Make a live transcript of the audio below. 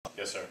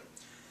Yes, sir.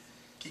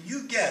 Can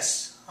you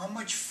guess how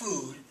much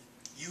food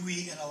you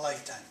eat in a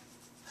lifetime?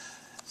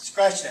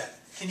 Scratch that.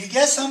 Can you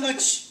guess how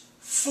much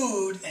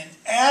food an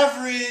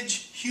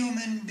average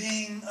human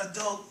being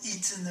adult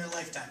eats in their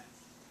lifetime?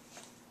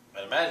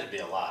 I'd imagine it'd be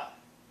a lot.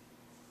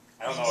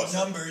 I don't know. We need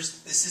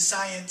numbers. This is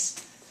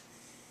science.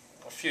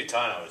 A few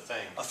tons, I would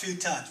think. A few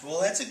tons. Well,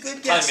 that's a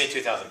good guess. Probably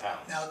 2,000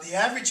 pounds. Now, the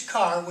average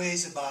car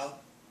weighs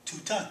about 2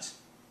 tons.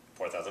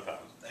 4,000 pounds.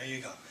 There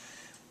you go.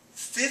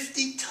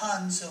 50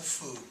 tons of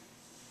food.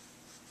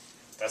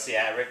 That's the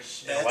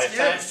average in a That's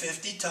lifetime?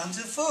 50 tons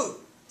of food.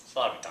 That's a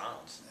lot of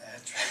McDonald's.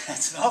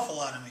 That's an awful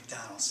lot of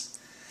McDonald's.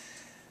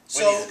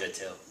 Wendy's is good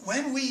too.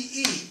 When we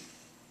eat,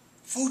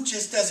 food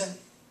just doesn't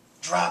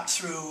drop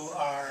through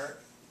our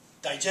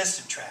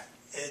digestive tract.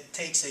 It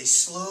takes a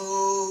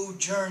slow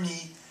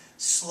journey,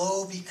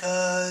 slow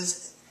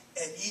because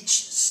at each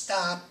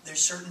stop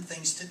there's certain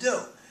things to do.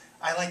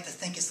 I like to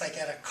think it's like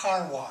at a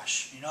car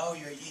wash. You know,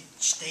 you're at each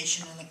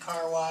station in the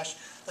car wash,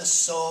 the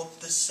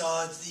soap, the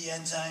suds, the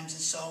enzymes and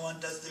so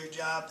on does their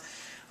job.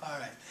 All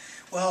right.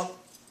 Well,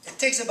 it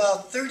takes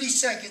about 30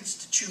 seconds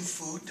to chew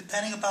food,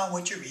 depending upon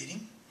what you're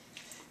eating.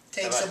 It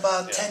takes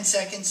about 10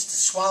 seconds to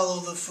swallow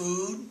the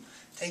food.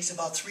 It takes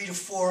about 3 to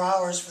 4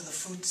 hours for the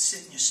food to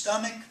sit in your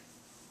stomach.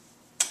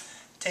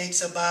 It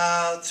takes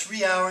about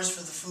 3 hours for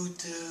the food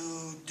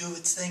to do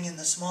its thing in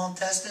the small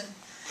intestine.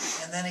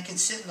 And then it can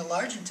sit in the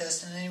large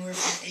intestine anywhere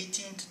from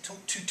 18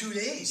 to 2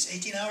 days.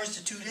 18 hours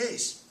to 2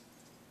 days.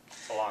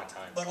 It's a long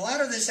time. But a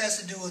lot of this has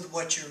to do with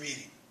what you're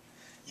eating.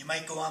 You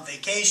might go on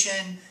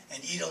vacation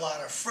and eat a lot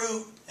of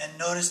fruit and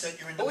notice that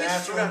you're in the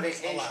bathroom on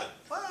vacation? a lot.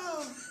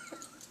 Well,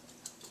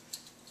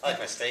 I like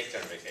my steak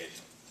during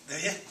vacation. do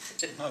you?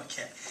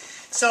 Okay.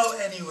 So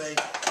anyway,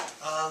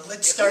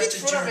 let's start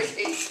the journey.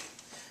 Vacation?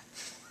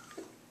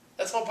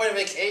 That's one point of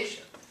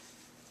vacation.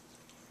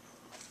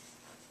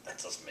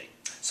 That's just me.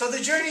 So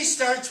the journey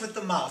starts with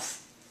the mouth.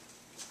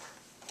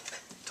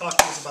 Talk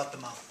to us about the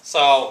mouth.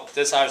 So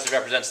this obviously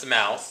represents the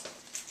mouth.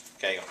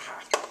 Okay.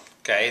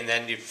 Okay, and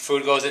then your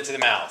food goes into the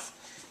mouth.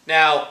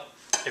 Now,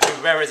 if you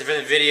remember from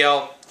the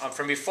video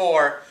from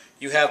before,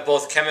 you have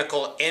both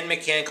chemical and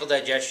mechanical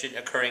digestion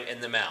occurring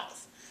in the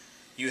mouth.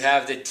 You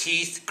have the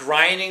teeth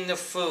grinding the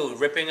food,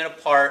 ripping it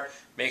apart,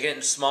 making it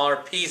into smaller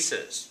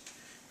pieces.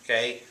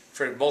 Okay,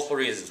 for multiple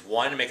reasons.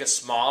 One, to make it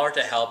smaller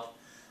to help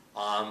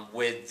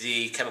with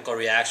the chemical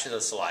reaction of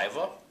the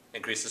saliva,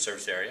 increase the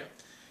surface area,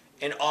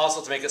 and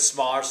also to make it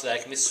smaller so that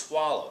it can be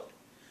swallowed.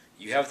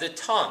 You have the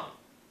tongue,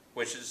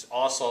 which is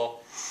also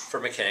for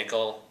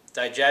mechanical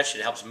digestion.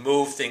 It helps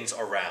move things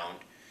around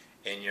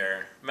in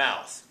your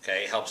mouth.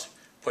 Okay, it helps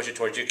push it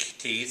towards your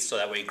teeth so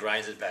that way it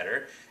grinds it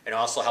better, and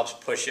also helps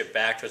push it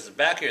back towards the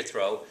back of your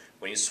throat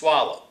when you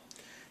swallow.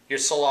 Your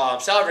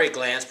salivary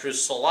glands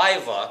produce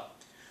saliva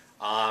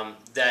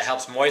that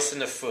helps moisten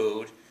the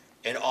food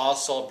and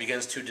also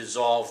begins to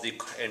dissolve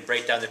and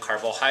break down the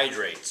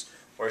carbohydrates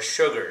or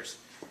sugars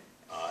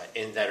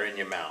that are in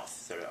your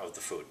mouth of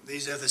the food.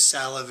 These are the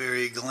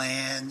salivary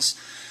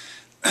glands.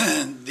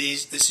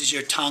 This is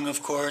your tongue,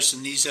 of course,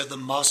 and these are the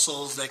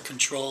muscles that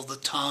control the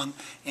tongue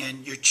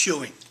and your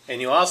chewing. And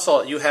you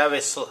have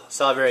a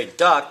salivary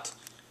duct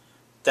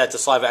that the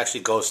saliva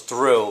actually goes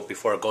through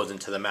before it goes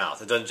into the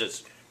mouth. It doesn't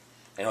just,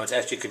 it's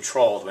actually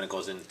controlled when it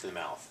goes into the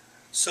mouth.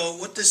 So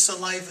what does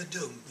saliva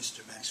do,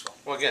 Mr. Maxwell?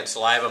 Well, again,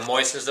 saliva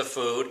moistens the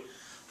food,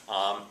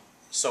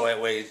 so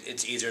that way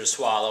it's easier to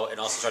swallow, and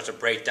also starts to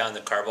break down the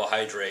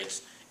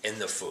carbohydrates in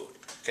the food.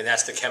 Okay,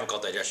 that's the chemical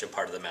digestion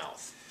part of the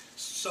mouth.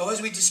 So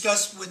as we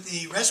discussed with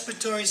the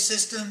respiratory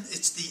system,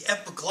 it's the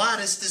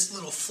epiglottis, this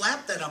little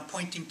flap that I'm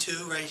pointing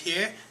to right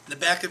here in the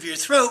back of your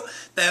throat,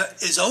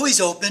 that is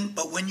always open,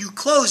 but when you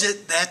close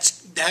it,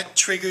 that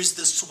triggers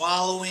the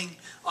swallowing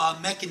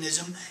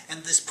mechanism,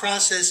 and this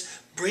process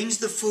brings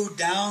the food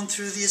down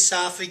through the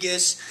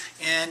esophagus,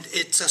 and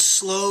it's a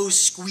slow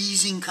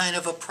squeezing kind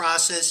of a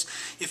process.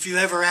 If you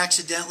ever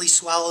accidentally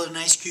swallowed an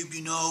ice cube,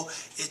 you know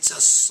it's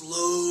a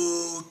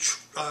slow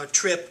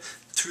trip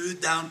through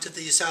down to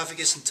the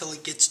esophagus until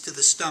it gets to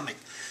the stomach.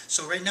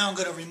 So right now I'm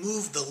going to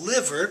remove the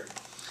liver,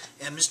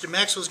 and Mr.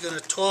 Maxwell is going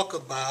to talk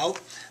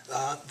about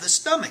the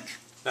stomach.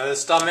 Now the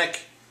stomach,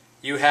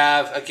 you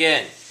have,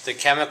 again, the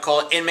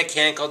chemical and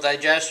mechanical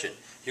digestion.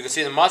 You can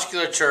see the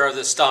musculature of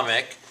the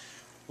stomach,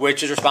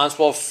 which is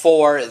responsible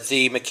for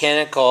the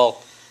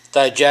mechanical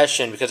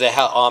digestion, because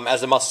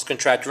as the muscles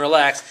contract and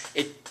relax,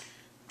 it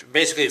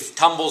basically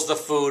tumbles the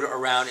food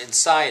around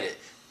inside it,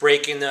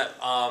 breaking the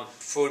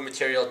food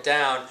material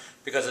down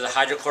because of the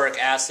hydrochloric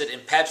acid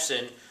and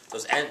pepsin,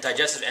 those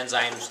digestive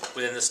enzymes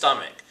within the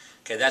stomach.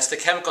 Okay, that's the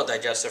chemical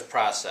digestive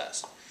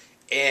process.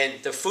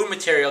 And the food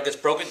material gets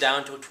broken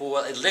down to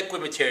a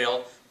liquid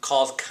material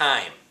called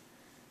chyme.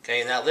 Okay,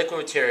 and that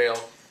liquid material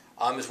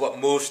is what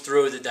moves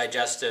through the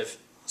digestive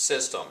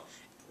system.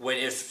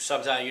 If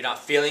sometimes you're not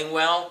feeling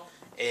well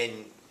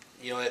and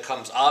it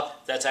comes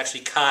up, that's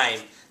actually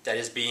chyme that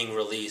is being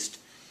released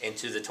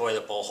into the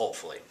toilet bowl,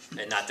 hopefully,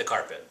 and not the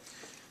carpet.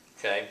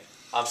 Okay,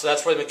 so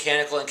that's for the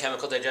mechanical and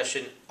chemical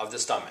digestion of the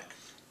stomach.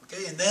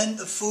 Okay, and then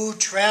the food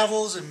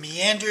travels and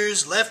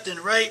meanders left and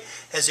right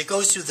as it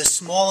goes through the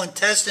small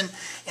intestine.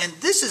 And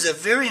this is a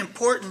very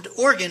important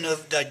organ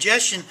of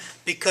digestion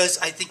because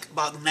I think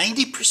about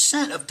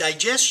 90% of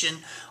digestion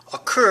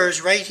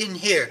occurs right in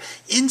here,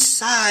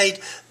 inside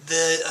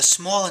the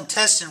small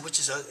intestine, which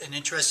is an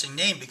interesting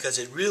name because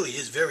it really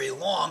is very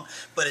long,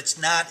 but it's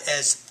not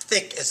as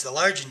thick as the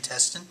large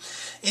intestine.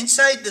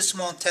 Inside the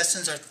small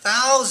intestines are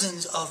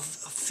thousands of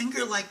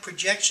finger-like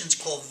projections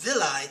called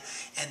villi,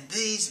 and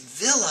these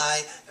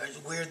villi are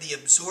where the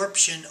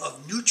absorption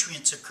of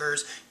nutrients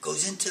occurs,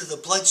 goes into the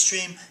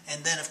bloodstream,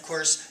 and then of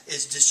course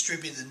is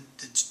distributed.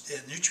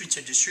 The nutrients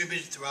are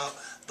distributed throughout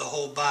the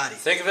whole body.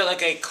 Think of it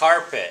like a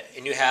carpet,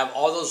 and you have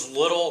all those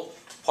little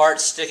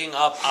parts sticking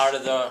up out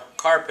of the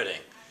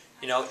carpeting.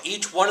 You know,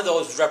 each one of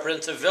those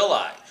represents a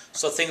villi.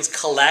 So things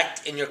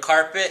collect in your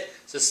carpet.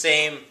 It's the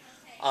same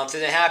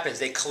thing that happens.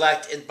 They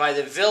collect by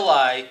the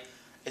villi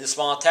in the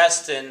small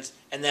intestines,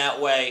 and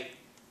that way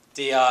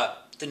the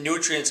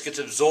nutrients gets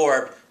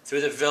absorbed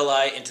through the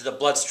villi into the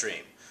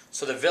bloodstream.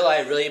 So the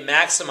villi really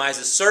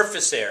maximizes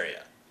surface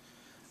area,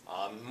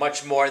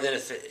 much more than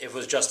if it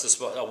was just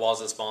the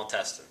walls of the small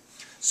intestine.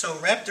 So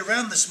wrapped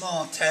around the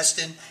small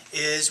intestine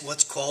is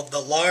what's called the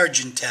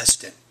large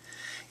intestine.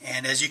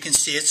 And as you can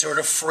see, it sort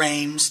of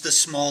frames the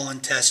small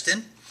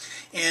intestine.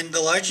 And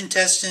the large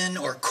intestine,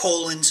 or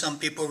colon, some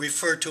people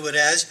refer to it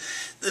as,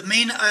 the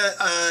main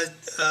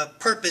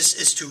purpose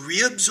is to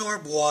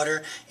reabsorb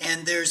water,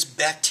 and there's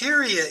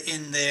bacteria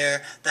in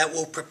there that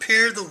will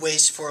prepare the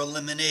waste for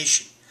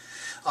elimination.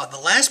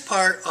 The last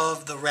part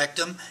of the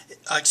rectum,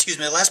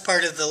 last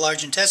part of the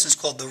large intestine is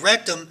called the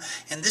rectum,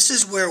 and this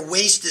is where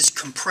waste is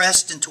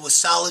compressed into a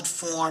solid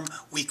form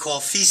we call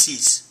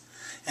feces.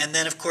 And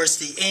then, of course,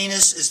 the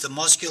anus is the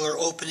muscular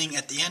opening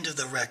at the end of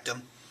the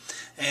rectum,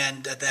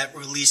 and that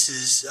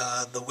releases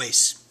the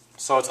waste.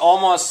 So it's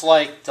almost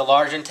like the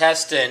large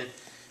intestine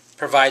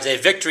provides a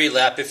victory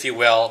lap, if you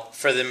will,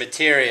 for the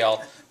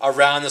material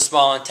around the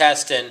small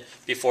intestine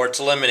before it's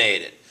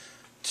eliminated.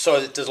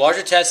 So the large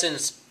intestine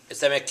is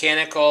the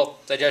mechanical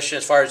digestion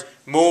as far as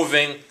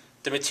moving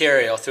the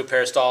material through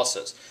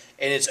peristalsis.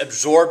 And it's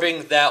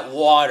absorbing that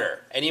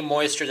water, any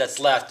moisture that's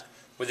left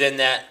within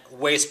that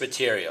waste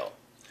material.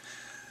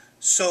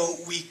 So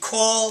we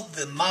call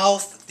the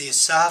mouth, the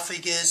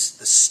esophagus,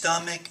 the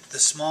stomach, the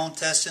small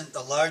intestine,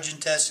 the large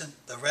intestine,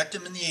 the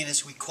rectum, and the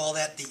anus, we call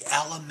that the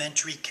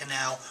alimentary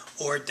canal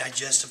or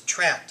digestive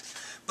tract.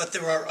 But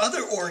there are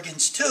other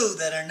organs too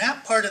that are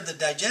not part of the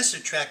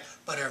digestive tract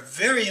but are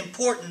very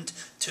important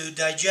to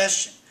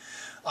digestion.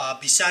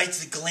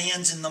 Besides the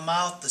glands in the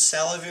mouth, the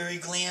salivary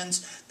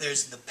glands,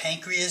 there's the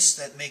pancreas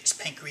that makes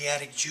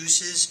pancreatic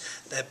juices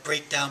that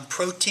break down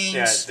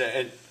proteins.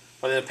 Yeah,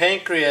 the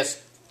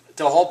pancreas,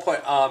 the whole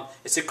point,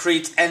 it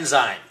secretes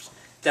enzymes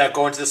that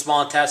go into the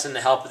small intestine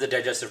to help with the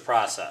digestive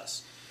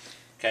process.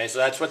 Okay, so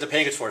that's what the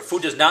pancreas is for.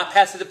 Food does not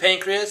pass through the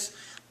pancreas,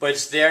 but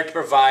it's there to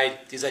provide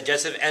these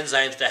digestive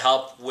enzymes to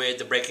help with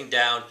the breaking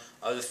down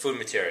of the food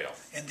material.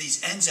 And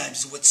these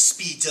enzymes is what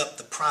speeds up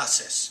the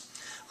process.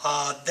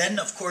 Then,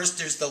 of course,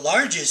 there's the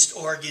largest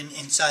organ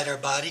inside our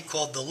body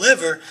called the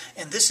liver,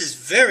 and this is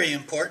very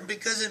important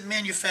because it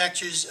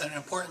manufactures an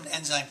important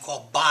enzyme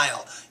called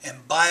bile,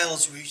 and bile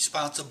is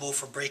responsible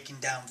for breaking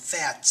down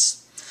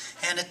fats.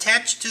 And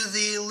attached to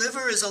the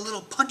liver is a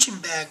little punching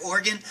bag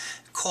organ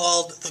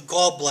called the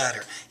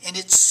gallbladder, and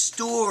it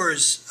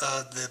stores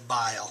the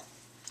bile.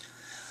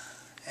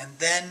 And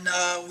then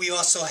we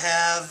also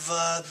have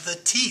the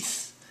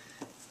teeth.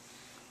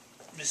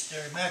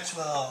 Mr.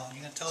 Maxwell,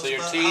 you're going to tell us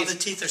about how the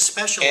teeth are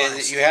specialized.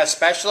 And you have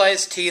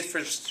specialized teeth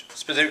for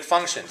specific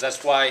functions.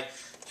 That's why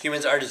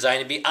humans are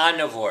designed to be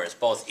omnivores,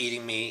 both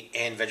eating meat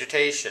and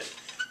vegetation.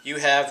 You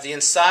have the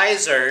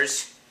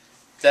incisors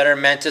that are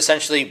meant to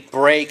essentially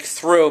break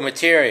through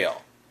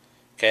material.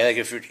 Okay, like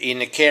if you're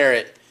eating a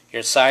carrot, your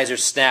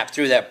incisors snap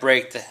through that,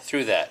 break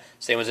through that.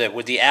 Same as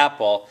with the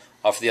apple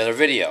off the other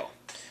video.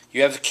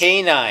 You have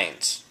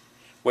canines,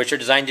 which are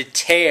designed to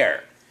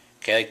tear.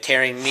 Okay, like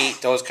tearing meat,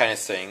 those kind of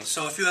things.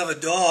 So if you have a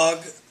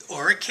dog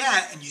or a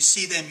cat and you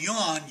see them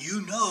yawn,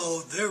 you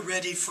know they're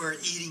ready for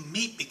eating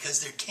meat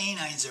because their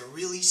canines are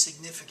really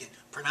significant,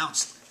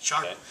 pronounced,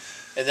 sharp. Okay.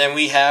 And then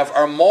we have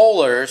our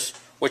molars,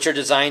 which are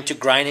designed to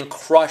grind and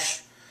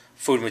crush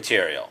food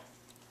material.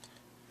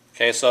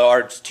 Okay, so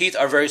our teeth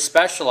are very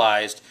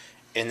specialized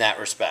in that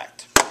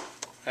respect.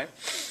 Okay,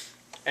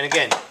 and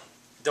again,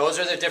 those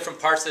are the different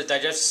parts of the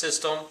digestive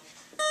system,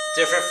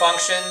 different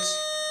functions.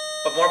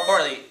 But more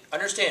importantly,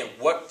 understand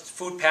what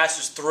food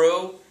passes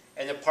through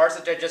and the parts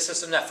of the digestive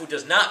system that food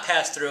does not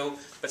pass through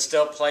but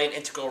still play an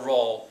integral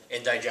role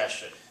in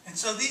digestion. And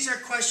so these are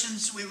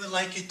questions we would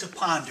like you to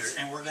ponder,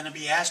 and we're going to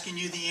be asking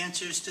you the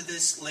answers to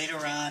this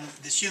later on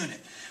this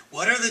unit.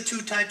 What are the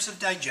two types of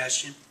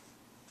digestion?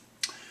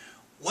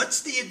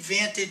 What's the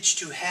advantage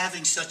to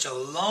having such a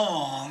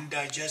long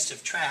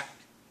digestive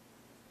tract?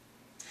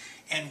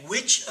 And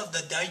which of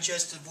the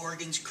digestive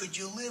organs could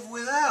you live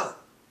without?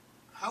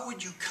 How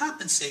would you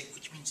compensate,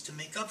 which means to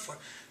make up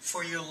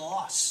for your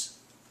loss?